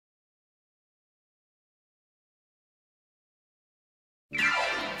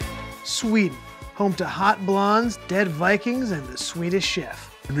Sweden, home to hot blondes, dead Vikings, and the Swedish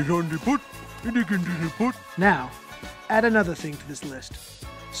chef. Now, add another thing to this list.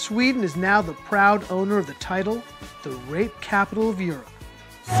 Sweden is now the proud owner of the title, the rape capital of Europe.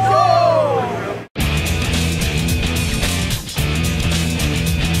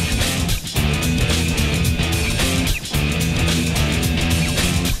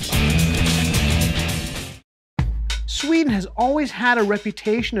 Sweden has always had a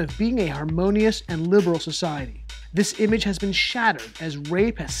reputation of being a harmonious and liberal society. This image has been shattered as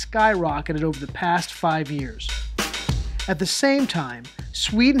rape has skyrocketed over the past 5 years. At the same time,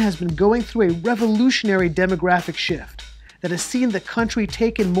 Sweden has been going through a revolutionary demographic shift that has seen the country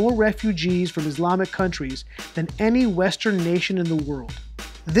take in more refugees from Islamic countries than any Western nation in the world.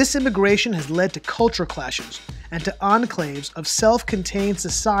 This immigration has led to culture clashes and to enclaves of self-contained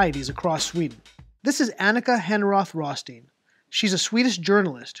societies across Sweden. This is Annika Henroth Rothstein. She's a Swedish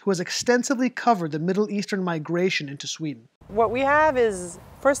journalist who has extensively covered the Middle Eastern migration into Sweden. What we have is,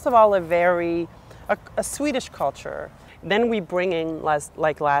 first of all, a Swedish culture. Then we bring in,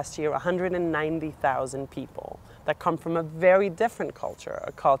 like last year, 190,000 people that come from a very different culture,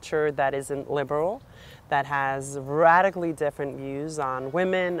 a culture that isn't liberal, that has radically different views on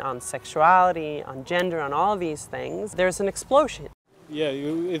women, on sexuality, on gender, on all these things. There's an explosion. Yeah,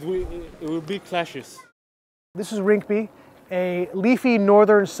 it will be clashes. This is Rinkeby, a leafy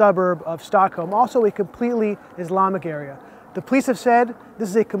northern suburb of Stockholm, also a completely Islamic area. The police have said this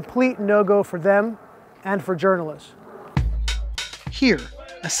is a complete no-go for them and for journalists. Here,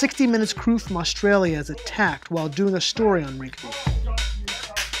 a 60 Minutes crew from Australia is attacked while doing a story on Rinkeby.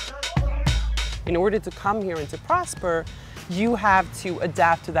 In order to come here and to prosper, you have to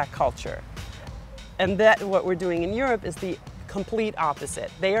adapt to that culture. And that what we're doing in Europe is the complete opposite.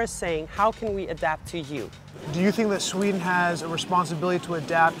 They are saying, how can we adapt to you? Do you think that Sweden has a responsibility to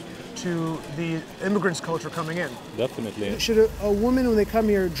adapt to the immigrants' culture coming in? Definitely. Should a woman, when they come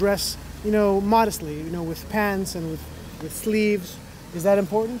here, dress, modestly, with pants and with sleeves? Is that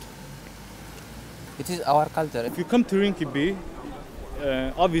important? It is our culture. If you come to Rinkeby,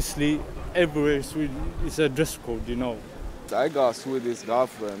 obviously everywhere is a dress code, I got Swedish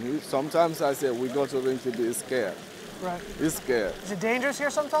girlfriend. Sometimes I say we go to Rinkeby, he's scared. Right. He's scared. Is it dangerous here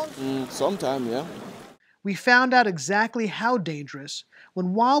sometimes? Sometimes, yeah. We found out exactly how dangerous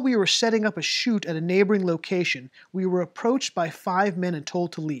when, while we were setting up a shoot at a neighboring location, we were approached by 5 men and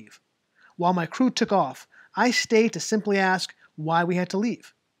told to leave. While my crew took off, I stayed to simply ask why we had to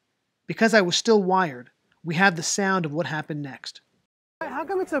leave. Because I was still wired, we have the sound of what happened next. How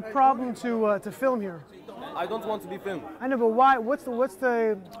come it's a problem to film here? I don't want to be filmed. I know, but why? What's the why?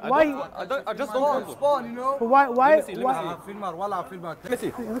 I just don't want to. But why? Let me see.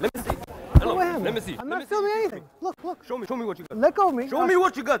 Let me see. I'm not filming anything. Look. Show me what you got. Let go of me. Show me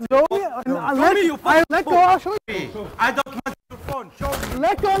what you got. Show me. Show me your phone. I let go. I'll show you. I don't want your phone. Show me.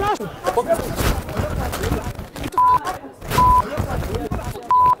 Let go and I'll show you.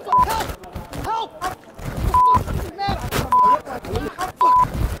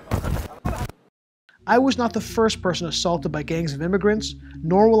 I was not the first person assaulted by gangs of immigrants,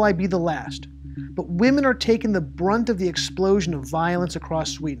 nor will I be the last. But women are taking the brunt of the explosion of violence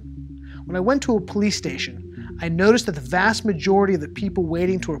across Sweden. When I went to a police station, I noticed that the vast majority of the people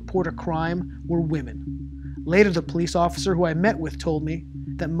waiting to report a crime were women. Later, the police officer who I met with told me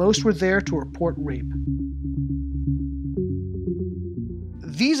that most were there to report rape.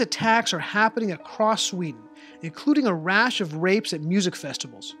 These attacks are happening across Sweden, including a rash of rapes at music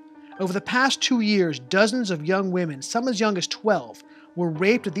festivals. Over the past 2 years, dozens of young women, some as young as 12, were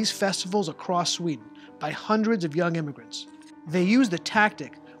raped at these festivals across Sweden by hundreds of young immigrants. They use the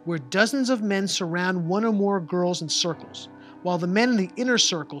tactic where dozens of men surround one or more girls in circles. While the men in the inner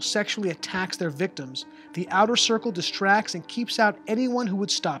circle sexually attacks their victims, the outer circle distracts and keeps out anyone who would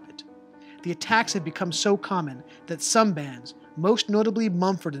stop it. The attacks have become so common that some bands, most notably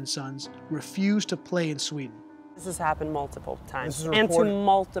Mumford & Sons, refuse to play in Sweden. This has happened multiple times and to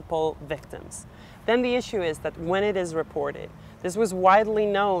multiple victims. Then the issue is that when it is reported, this was widely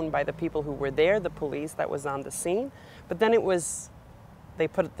known by the people who were there, the police that was on the scene, but then they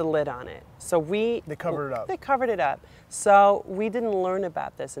put the lid on it. So they covered it up. They covered it up. So we didn't learn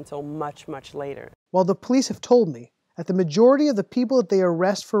about this until much, much later. While the police have told me that the majority of the people that they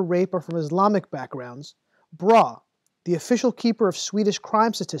arrest for rape are from Islamic backgrounds, BRA, the official keeper of Swedish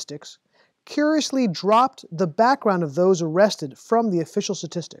crime statistics, curiously dropped the background of those arrested from the official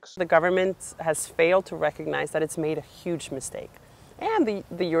statistics. The government has failed to recognize that it's made a huge mistake. And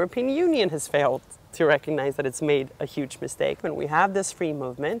the European Union has failed to recognize that it's made a huge mistake. And we have this free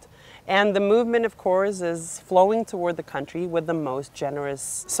movement, and the movement, of course, is flowing toward the country with the most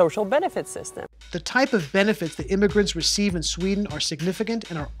generous social benefit system. The type of benefits that immigrants receive in Sweden are significant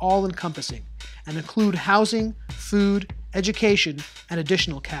and are all-encompassing, and include housing, food, education, and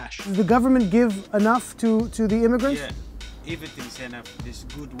additional cash. Does the government give enough to the immigrants? Yeah, everything's enough. There's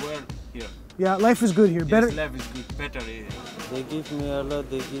good work here. Yeah, life is good here. Better. Yes, life is good, better here. They give me a lot.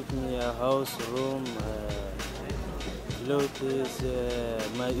 They give me a house, room, clothes,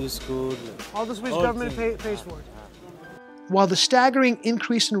 my school. All the Swedish government pays for it. While the staggering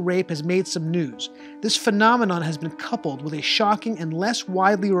increase in rape has made some news, this phenomenon has been coupled with a shocking and less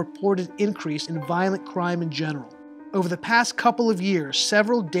widely reported increase in violent crime in general. Over the past couple of years,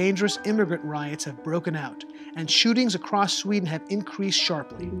 several dangerous immigrant riots have broken out, and shootings across Sweden have increased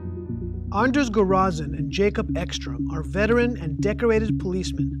sharply. Anders Gorazin and Jacob Ekstrom are veteran and decorated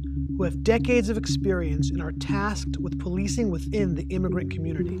policemen who have decades of experience and are tasked with policing within the immigrant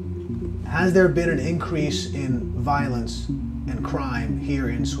community. Has there been an increase in violence and crime here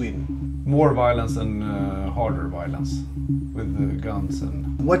in Sweden? More violence and harder violence with guns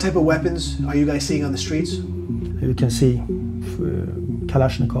and... What type of weapons are you guys seeing on the streets? You can see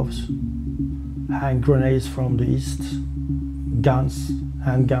Kalashnikovs, hand grenades from the east, guns,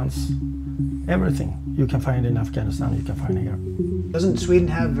 handguns, everything you can find in Afghanistan, you can find here. Doesn't Sweden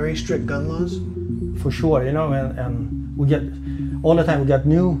have very strict gun laws? For sure, you know, and we get, all the time we get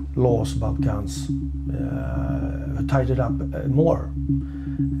new laws about guns, tightened up more.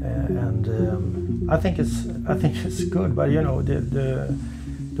 I think it's good, but you know, the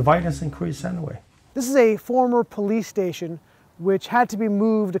violence increased anyway. This is a former police station which had to be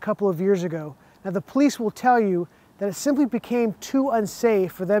moved a couple of years ago. Now the police will tell you that it simply became too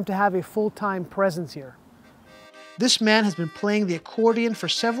unsafe for them to have a full-time presence here. This man has been playing the accordion for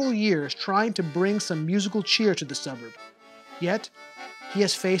several years, trying to bring some musical cheer to the suburb. Yet, he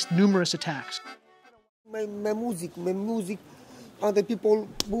has faced numerous attacks. My music, and the people,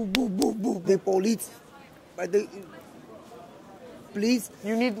 boo, boo, boo, boo, the police. But the police.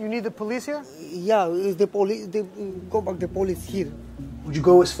 You need the police here? Yeah, it's the police. They go back the police here. Would you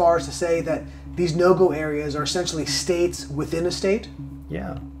go as far as to say that these no-go areas are essentially states within a state?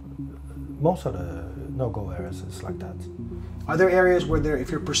 Yeah, most of the no-go areas is like that. Are there areas where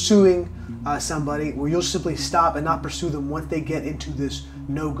if you're pursuing somebody, where you'll simply stop and not pursue them once they get into this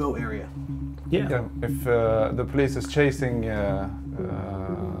no-go area? Yeah. If the police is chasing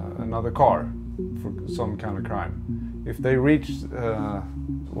another car for some kind of crime, if they reach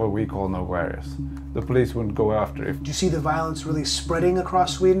what we call no-go areas, the police wouldn't go after it. Do you see the violence really spreading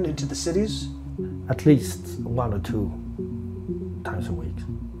across Sweden into the cities? At least 1 or 2 times a week.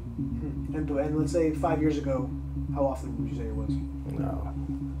 And let's say 5 years ago, how often would you say it was? No.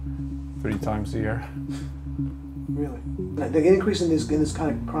 3 times a year. Really? The increase in this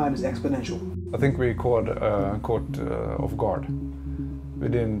kind of crime is exponential. I think we caught off guard. We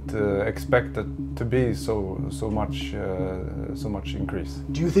didn't expect it to be so much increase.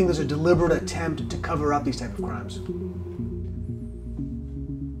 Do you think there's a deliberate attempt to cover up these type of crimes?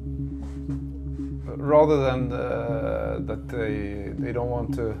 Rather than that they don't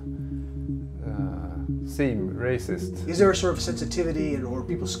want to seem racist. Is there a sort of sensitivity or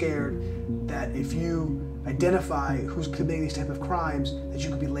people scared that if you identify who's committing these type of crimes, that you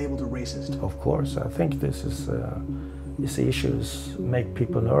could be labeled a racist? Of course, I think this is these issues make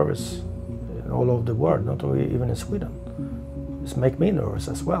people nervous all over the world, not only even in Sweden. This make me nervous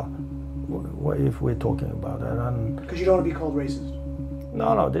as well, if we're talking about that. Because you don't want to be called racist?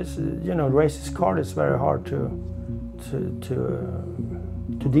 No, this, you know, racist card is very hard to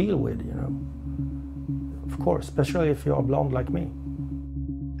deal with, you know. Of course, especially if you're blonde like me.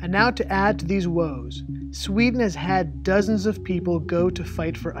 And now to add to these woes, Sweden has had dozens of people go to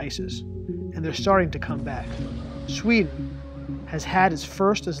fight for ISIS, and they're starting to come back. Sweden has had its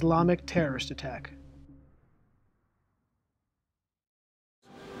first Islamic terrorist attack.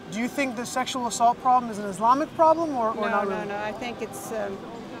 Do you think the sexual assault problem is an Islamic problem or not really? No, I think it's a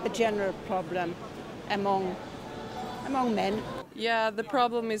general problem among men. Yeah, the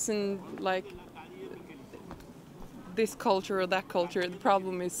problem isn't like this culture or that culture. The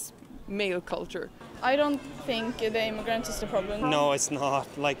problem is male culture. I don't think the immigrants is the problem. No, it's not.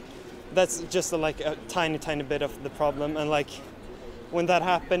 Like, that's just like a tiny bit of the problem, and like when that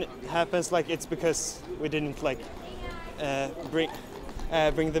happens, like it's because we didn't like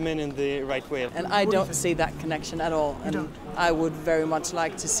bring them in the right way. And I don't see that connection at all. And I would very much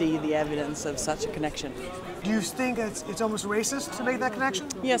like to see the evidence of such a connection. Do you think it's almost racist to make that connection?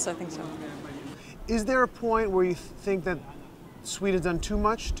 Yes, I think so. Is there a point where you think that Sweden's done too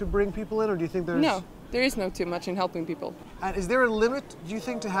much to bring people in, or do you think there's... No, there is no too much in helping people. And is there a limit, do you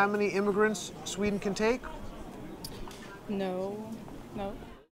think, to how many immigrants Sweden can take? No.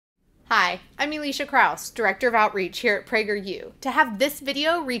 Hi, I'm Elisha Kraus, Director of Outreach here at PragerU. To have this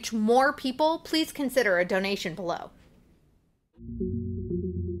video reach more people, please consider a donation below.